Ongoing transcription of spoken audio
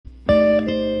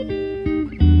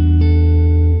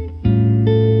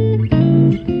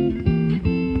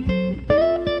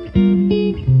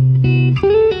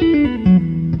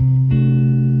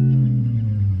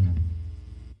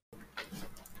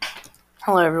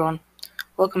everyone.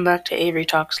 Welcome back to Avery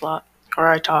Talks a Lot, where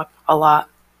I talk a lot.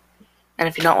 And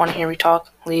if you don't want to hear me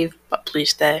talk, leave, but please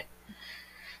stay.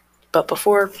 But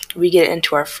before we get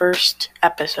into our first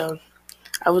episode,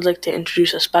 I would like to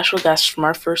introduce a special guest from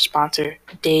our first sponsor,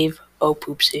 Dave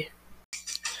O'Poopsie.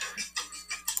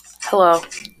 Hello,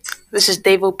 this is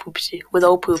Dave O'Poopsie with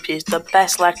O'Poopsies, the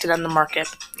best lactate on the market.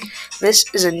 This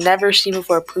is a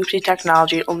never-seen-before poopsie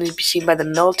technology only to be seen by the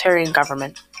military and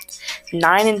government.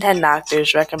 9 in 10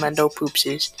 doctors recommend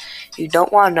O'Poopsies. You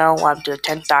don't want to know why I'm to the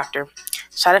 10th doctor.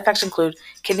 Side effects include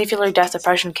kidney failure, death,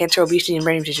 depression, cancer, obesity, and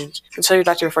brain mutations. Consult your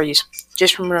doctor before use.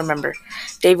 Just remember,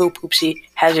 Dave O'Poopsie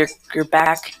has your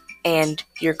back and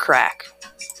your crack.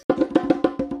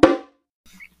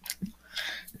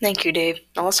 Thank you, Dave.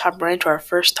 Now let's hop right into our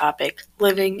first topic,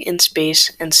 living in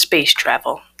space and space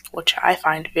travel, which I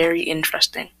find very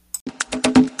interesting.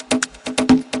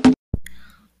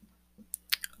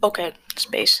 Okay,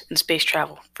 space and space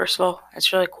travel. First of all,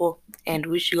 it's really cool, and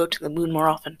we should go to the moon more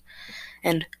often.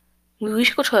 And we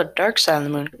should go to the dark side of the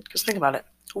moon, because think about it.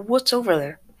 What's over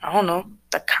there? I don't know.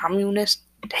 The communists,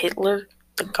 Hitler,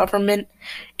 the government,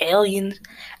 aliens,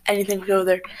 anything could go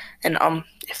there. And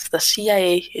if the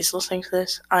CIA is listening to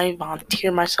this, I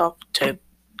volunteer myself to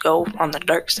go on the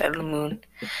dark side of the moon.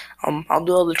 I'll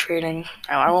do all the trading.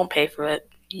 I won't pay for it.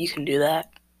 You can do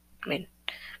that. I mean,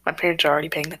 my parents are already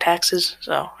paying the taxes,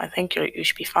 so I think you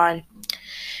should be fine.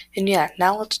 And yeah,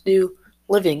 now let's do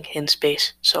living in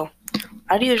space. So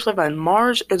I'd either live on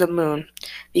Mars or the moon,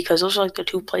 because those are like the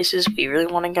two places we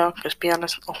really want to go. Just be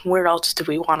honest, where else do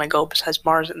we want to go besides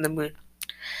Mars and the moon?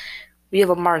 We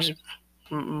have a Mars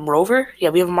rover?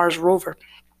 Yeah, we have a Mars rover.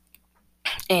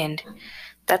 And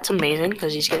that's amazing,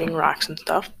 because he's getting rocks and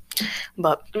stuff.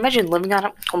 But imagine living on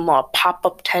a little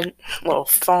pop-up tent, little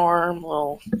farm,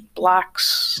 little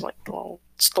blocks, like a little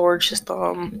storage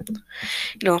system.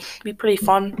 It'd be pretty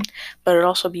fun, but it'd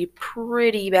also be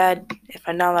pretty bad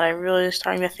now that I really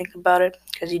starting to think about it,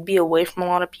 because you'd be away from a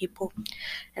lot of people,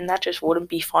 and that just wouldn't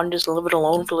be fun, just living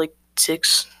alone for like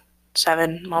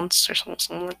 6-7 months or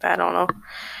something like that. I don't know.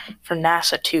 For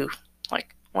NASA too.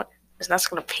 Like, what? Is NASA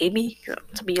gonna pay me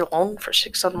to be alone for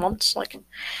 6-7 months? Like,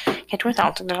 can't do anything. I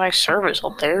don't think there's any service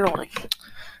up there. Like,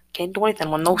 can't do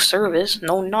anything with no service,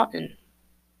 no nothing.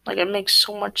 Like, it makes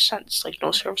so much sense. Like,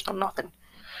 no service, no nothing.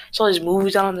 So all these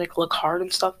movies on like look hard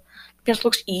and stuff. It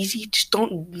looks easy. Just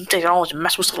they don't always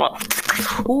mess with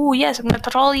stuff. Ooh, yes, I'm gonna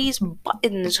touch all these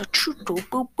buttons. Boop,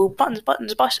 boop, boop,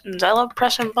 buttons. I love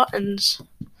pressing buttons.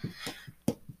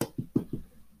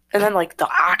 And then like the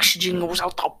oxygen goes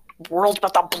out, the world's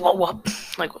about to blow up.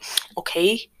 Like,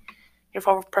 okay, if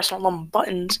I were pressing all them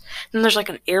buttons, then there's like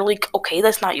an air leak. Okay,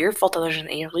 that's not your fault that there's an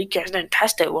air leak. You guys didn't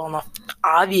test it well enough,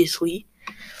 obviously.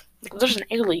 Like, if there's an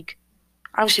air leak,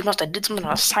 obviously must have did something.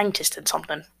 A scientist did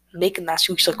something, making that.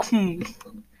 So he's like,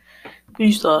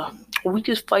 these the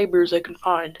weakest fibers I can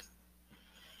find.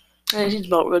 And it seems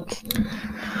about good.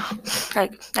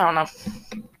 Like, I don't know.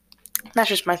 That's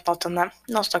just my thoughts on that.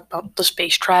 Now let's talk about the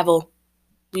space travel.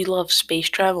 We love space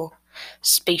travel,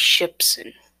 spaceships,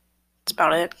 and that's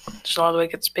about it. There's a lot of way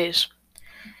to get space.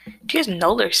 Do you guys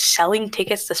know they're selling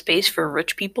tickets to space for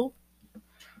rich people?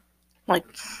 Like,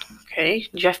 okay,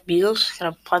 Jeff Bezos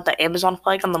gonna plant the Amazon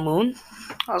flag on the moon?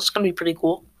 Oh, that's gonna be pretty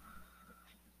cool.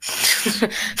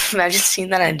 Imagine seeing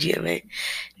that on GMA.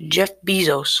 Jeff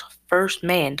Bezos, first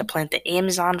man to plant the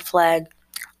Amazon flag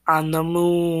on the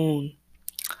moon.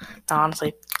 Now,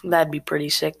 honestly, that'd be pretty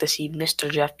sick to see Mr.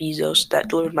 Jeff Bezos that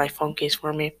delivered my phone case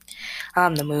for me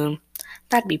on the moon.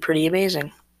 That'd be pretty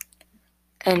amazing.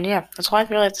 And yeah, that's all I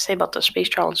really have to say about the space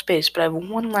travel and space. But I have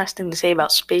one last thing to say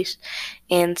about space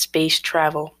and space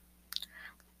travel.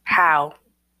 How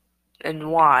and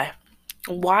why?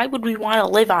 Why would we want to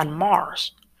live on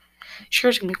Mars? Sure,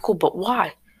 it's going to be cool, but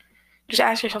why? Just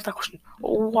ask yourself that question.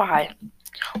 Why?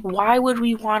 Why would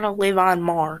we want to live on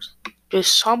Mars?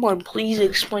 Just someone please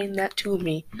explain that to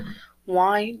me.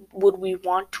 Why would we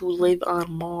want to live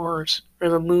on Mars or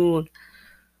the moon?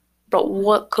 But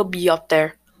what could be up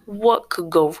there? What could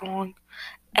go wrong?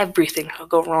 Everything could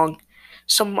go wrong.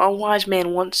 A wise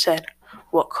man once said,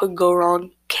 what could go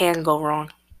wrong can go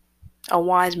wrong. A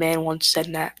wise man once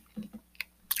said that.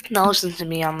 Now listen to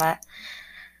me on that.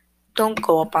 Don't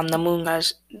go up on the moon,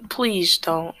 guys. Please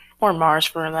don't. Or Mars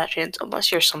for that chance.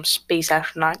 Unless you're some space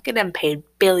astronaut. Get them paid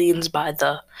billions by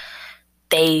the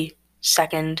day,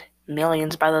 second,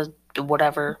 millions by the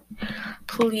whatever.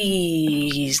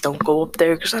 Please don't go up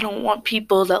there, because I don't want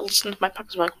people that listen to my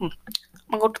podcast like, I'm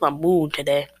gonna go to the moon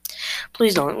today.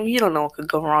 Please don't. You don't know what could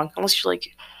go wrong. Unless you're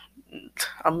like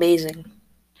amazing.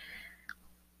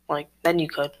 Like, then you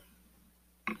could.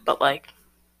 But like,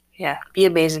 Yeah, be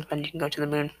amazing when you can go to the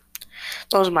moon.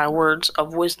 Those are my words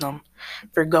of wisdom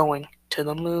for going to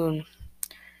the moon.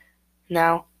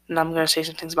 Now I'm going to say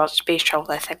some things about space travel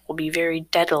that I think will be very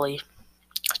deadly.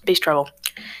 Space travel.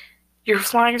 You're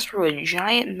flying through a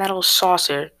giant metal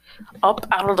saucer up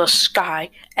out of the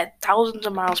sky at thousands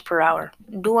of miles per hour.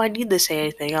 Do I need to say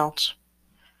anything else?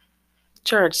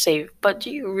 Sure, it's safe, but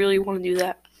do you really want to do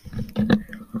that?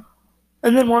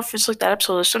 And then what if it's like that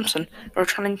episode of Simpson, where they're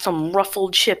trying some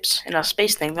ruffled ships in a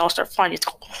space thing, they all start flying, it's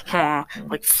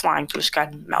like flying through the sky,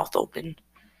 mouth open.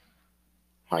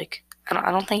 Like, I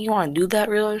don't think you want to do that,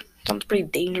 really. Sounds pretty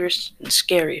dangerous and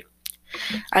scary.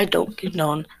 I don't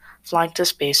condone flying to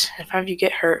space. If ever you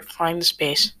get hurt flying to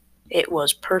space, it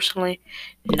was personally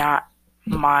not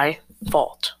my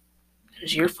fault. It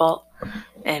was your fault,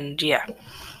 and yeah.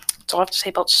 That's all I have to say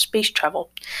about space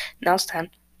travel. Now it's time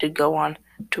to go on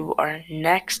to our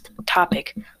next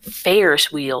topic,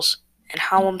 Ferris wheels, and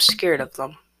how I'm scared of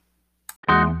them.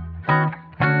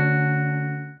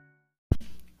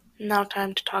 Now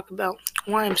time to talk about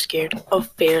why I'm scared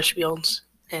of Ferris wheels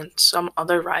and some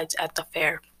other rides at the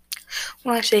fair.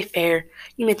 When I say fair,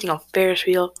 you may think of Ferris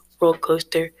wheel, roller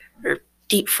coaster, or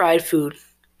deep fried food.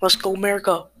 Let's go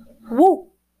America! Woo!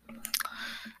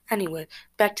 Anyway,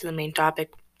 back to the main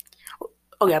topic.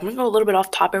 Okay, I'm gonna go a little bit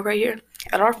off topic right here.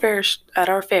 At our fair,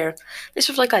 this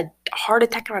was like a heart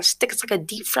attack on a stick. It's like a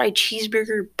deep fried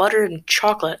cheeseburger, butter and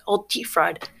chocolate, all deep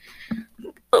fried.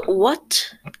 But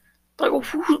what? Like,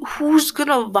 who's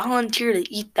gonna volunteer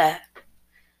to eat that?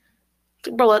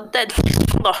 Bro, that's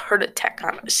a heart attack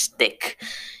on a stick.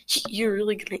 You're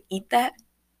really gonna eat that?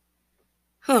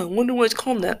 Huh, wonder why it's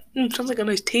called that. Sounds like a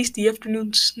nice tasty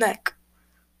afternoon snack.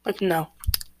 Like, no.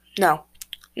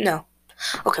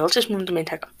 Okay, let's just move to the main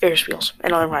topic, Ferris wheels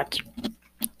and other rides.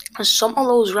 Some of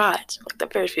those rides, like the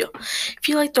Ferris wheel,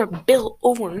 feel like they're built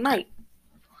overnight.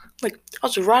 Like, I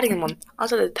was riding on one, I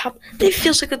was at the top, it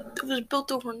feels like it was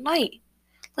built overnight.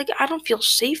 Like, I don't feel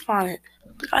safe on it.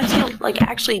 Like, I feel, like,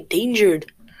 actually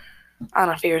endangered on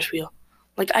a Ferris wheel.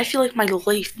 Like, I feel like my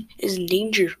life is in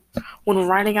danger when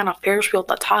riding on a Ferris wheel at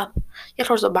the top. Yeah,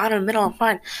 towards the bottom and middle, I'm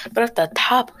fine. But at the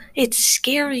top, it's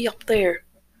scary up there.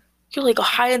 You're, like,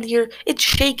 high in the air. It's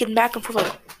shaking back and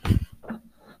forth,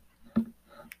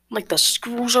 like the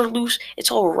screws are loose.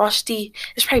 It's all rusty.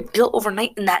 It's probably built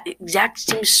overnight in that exact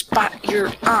same spot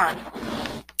you're on.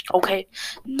 Okay?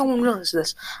 No one realizes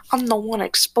this. I'm the one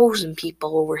exposing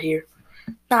people over here.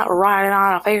 Not riding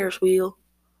on a Ferris wheel.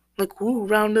 Like, woo,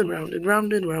 round and round and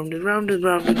round and round and round and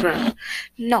round and round.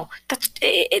 No,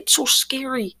 it's so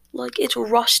scary. Like, it's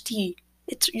rusty.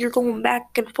 You're going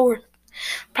back and forth.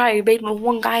 Probably made with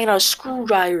one guy and a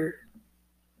screwdriver.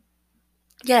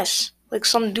 Yes, like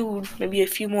some dude, maybe a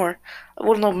few more.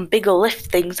 One of them big lift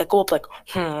things that go up like.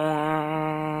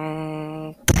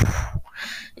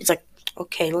 It's like,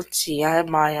 okay, let's see. I have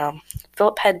my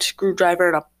Phillips head screwdriver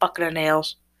and a bucket of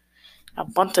nails, a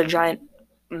bunch of giant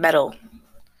metal.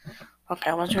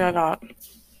 Okay, let's see. I got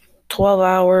 12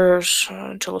 hours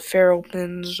until the fair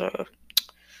opens.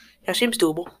 Yeah, seems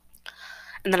doable.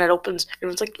 And then it opens.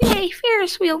 Everyone's like, "Yay,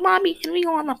 Ferris wheel, mommy! Can we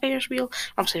go on the Ferris wheel?"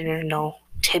 I'm sitting there, no,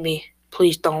 Timmy.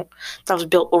 Please don't. That was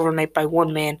built overnight by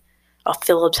one man, a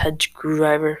Phillips head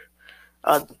screwdriver,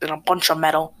 and a bunch of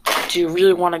metal. Do you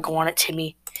really want to go on it,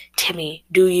 Timmy? Timmy,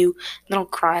 do you? Then I'll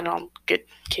cry and I'll get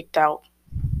kicked out.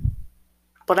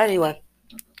 But anyway,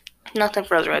 nothing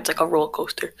for other rides, like a roller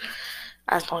coaster.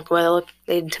 I just don't like the way they look.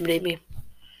 They intimidate me.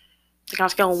 Like on a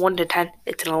scale of 1 to 10,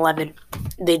 it's an 11.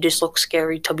 They just look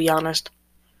scary, to be honest.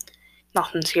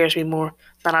 Nothing scares me more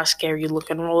than a scary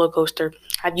looking roller coaster.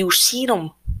 Have you seen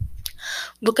them?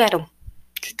 Look at them.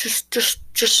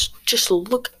 Just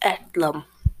look at them.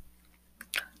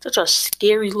 Such a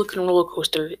scary looking roller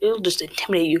coaster. It'll just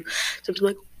intimidate you. So be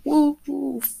like, woo,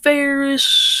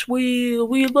 Ferris wheel.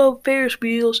 We love Ferris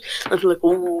wheels. And be like,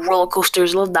 ooh, roller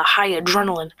coasters. Love the high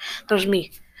adrenaline. There's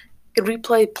me. Could we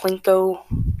play Plinko?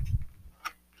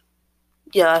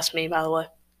 Yeah, that's me, by the way.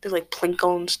 There's like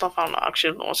Plinko and stuff. I don't know. Actually,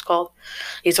 I don't know what it's called.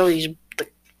 You throw these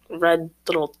like, red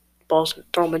little balls and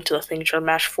throw them into the thing. Try to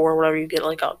match 4 or whatever. You get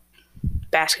like a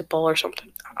basketball or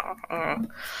something.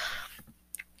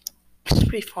 It's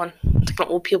pretty fun. It's like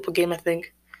an old people game, I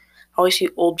think. I always see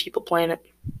old people playing it.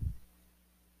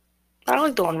 I don't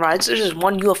like doing rides. There's just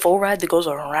one UFO ride that goes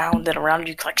around and around.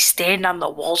 You can like stand on the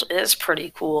walls. It's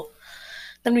pretty cool.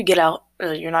 Then we get out.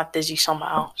 You're not dizzy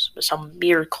somehow. But some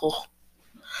miracle.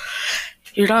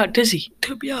 You're not dizzy.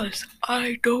 To be honest,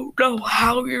 I don't know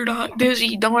how you're not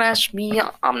dizzy. Don't ask me.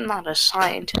 I'm not a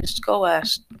scientist. Go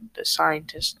ask the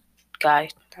scientist guy,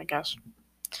 I guess.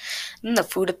 And the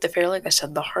food at the fair, like I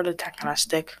said, the heart attack on a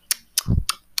stick.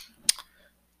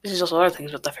 There's also other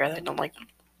things with the fair that I don't like.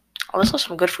 Oh, there's also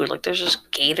some good food. Like, there's this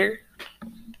gator,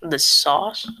 the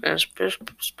sauce, and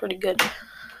it's pretty good.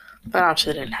 But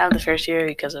obviously, I didn't have the fair this year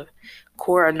because of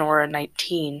Coronora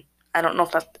 19. I don't know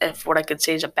if what I could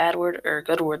say is a bad word or a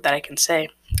good word that I can say.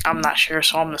 I'm not sure,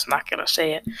 so I'm just not gonna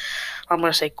say it. I'm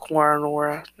gonna say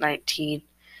Coronora 19.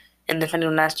 And if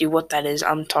anyone asks you what that is,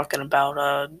 I'm talking about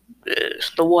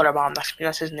the water bomb.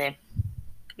 That's his name.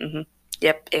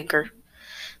 Yep, Anchor.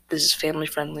 This is family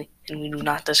friendly, and we do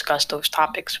not discuss those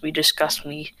topics. We discuss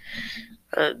me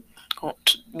uh,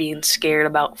 being scared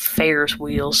about Ferris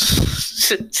wheels.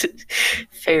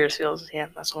 Ferris wheels, yeah,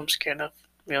 that's what I'm scared of.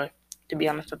 Really, to be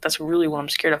honest, that's really what I'm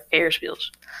scared of. Ferris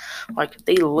wheels, like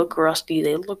they look rusty,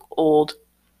 they look old.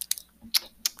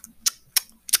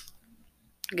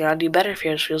 You gotta do better,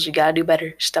 Ferris wheels. You gotta do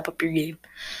better. Step up your game,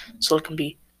 so it can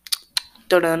be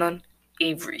dun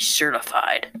Avery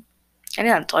certified. And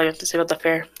yeah, that's all you have to say about the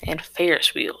fair and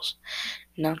Ferris wheels.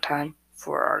 Now time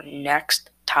for our next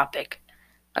topic.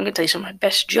 I'm going to tell you some of my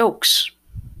best jokes.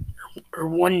 Or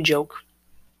one joke.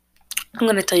 I'm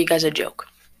going to tell you guys a joke.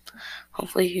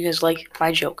 Hopefully you guys like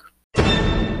my joke.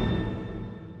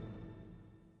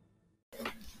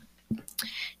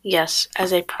 Yes,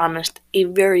 as I promised, a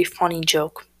very funny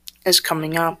joke is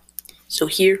coming up. So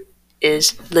here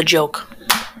is the joke.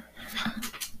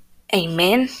 A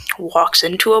man walks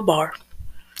into a bar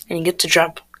and he gets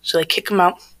drunk. So they kick him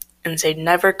out and say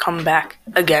never come back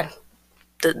again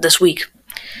this week.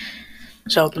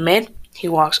 So the man, he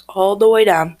walks all the way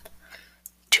down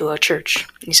to a church.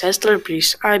 He says to the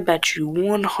priest, I bet you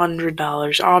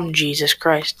 $100 I'm Jesus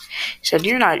Christ. He said,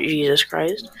 you're not Jesus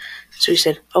Christ. So he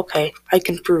said, okay, I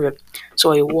can prove it.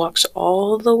 So he walks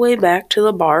all the way back to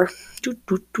the bar with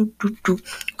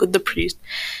the priest.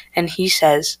 And he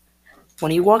says,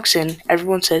 when he walks in,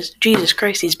 everyone says, Jesus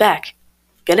Christ, he's back.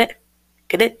 Get it?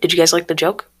 Get it? Did you guys like the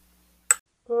joke?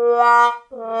 Now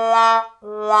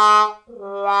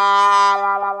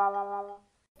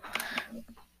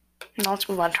let's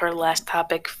move on to our last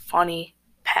topic, funny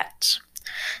pets.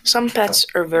 Some pets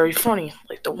are very funny,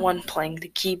 like the one playing the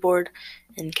keyboard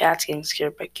and cats getting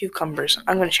scared by cucumbers.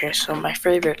 I'm going to share some of my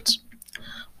favorites.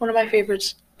 One of my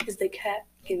favorites is the cat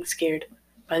getting scared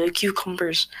by the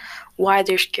cucumbers. Why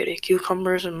they're scared of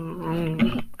cucumbers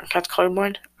and are cats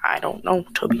colorblind? I don't know,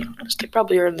 to be honest. They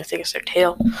probably are and they think it's their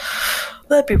tail.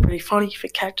 That'd be pretty funny if a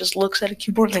cat just looks at a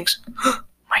keyboard and thinks,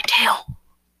 my tail!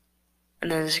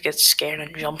 And then just gets scared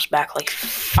and jumps back like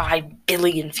 5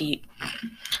 billion feet.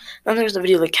 Then there's the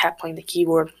video of the cat playing the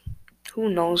keyboard. Who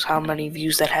knows how many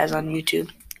views that has on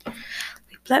YouTube.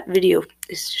 That video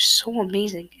is just so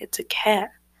amazing. It's a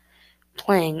cat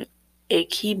playing a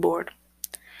keyboard.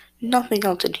 Nothing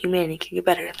else in humanity can get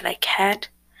better than a cat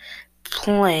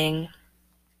playing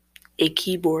a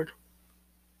keyboard.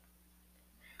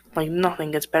 Like,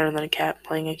 nothing gets better than a cat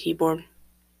playing a keyboard.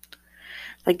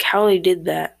 Like, how they did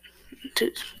that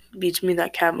beats me.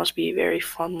 That cat must be a very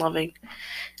fun-loving,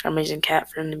 amazing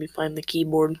cat for him to be playing the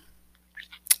keyboard.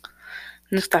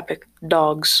 Next topic,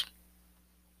 dogs.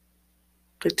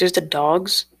 Like, there's the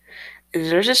dogs, and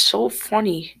they're just so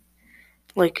funny.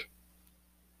 Like,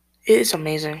 it is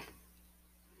amazing.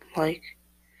 Like,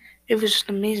 it was just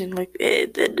amazing. Like,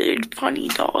 they're funny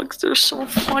dogs. They're so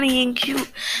funny and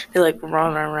cute. They, like,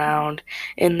 run around,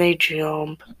 and they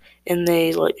jump, and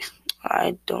they, like,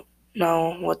 I don't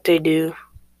know what they do.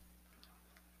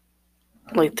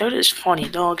 Like, they're just funny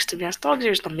dogs, to be honest. Dogs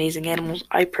are just amazing animals.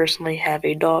 I personally have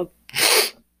a dog.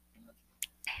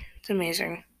 It's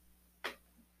amazing.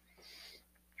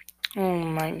 Oh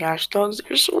my gosh, dogs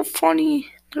are so funny.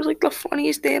 They're like the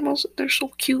funniest animals. They're so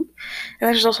cute. And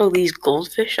there's also these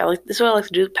goldfish. This is what I like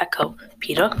to do with Petco.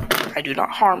 PETA, I do not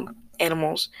harm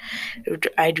animals.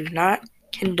 I do not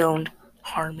condone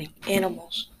harming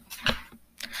animals.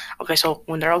 Okay, so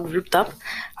when they're all grouped up,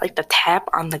 I like to tap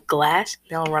on the glass and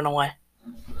they'll run away.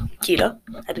 PETA,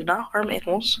 I do not harm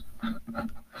animals.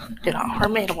 Do not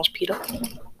harm animals, PETA.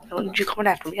 I don't need you coming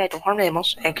after me. I don't harm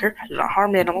animals. Anchor, I do not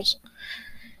harm animals.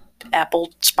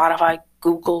 Apple, Spotify,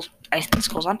 Google, anything that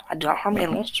goes on. I do not harm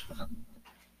animals.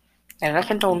 And I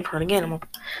condone hurting animals.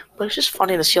 But it's just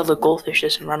funny to see all the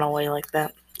goldfishes and run away like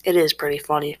that. It is pretty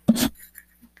funny.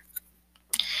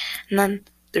 And then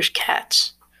there's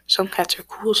cats. Some cats are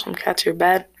cool, some cats are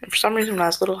bad. And for some reason when I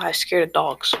was little, I was scared of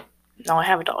dogs. Now I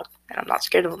have a dog, and I'm not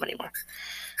scared of them anymore.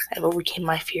 I've overcame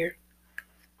my fear.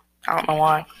 I don't know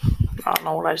why. I don't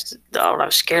know what I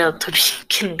was scared of to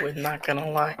begin with, not gonna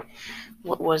lie.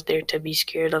 What was there to be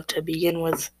scared of to begin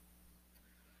with?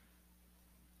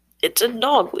 It's a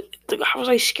dog. How was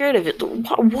I scared of it?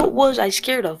 What was I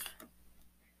scared of?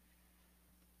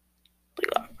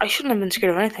 I shouldn't have been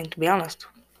scared of anything, to be honest.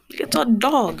 It's a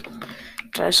dog.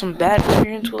 Did I have some bad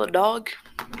experience with a dog?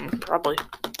 Probably.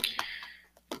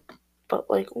 But,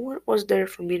 like, what was there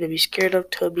for me to be scared of,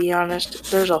 to be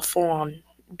honest? There's a full-on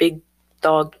big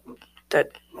dog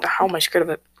that, how am I scared of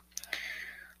it?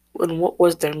 And what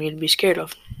was there for me to be scared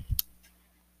of?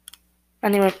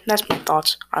 Anyway, that's my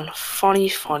thoughts on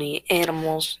funny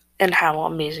animals and how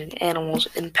amazing animals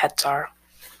and pets are.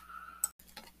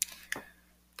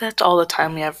 That's all the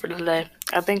time we have for today.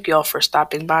 I thank you all for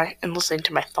stopping by and listening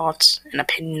to my thoughts and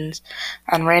opinions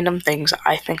on random things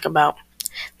I think about.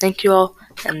 Thank you all,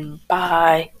 and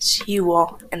bye. See you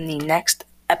all in the next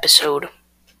episode.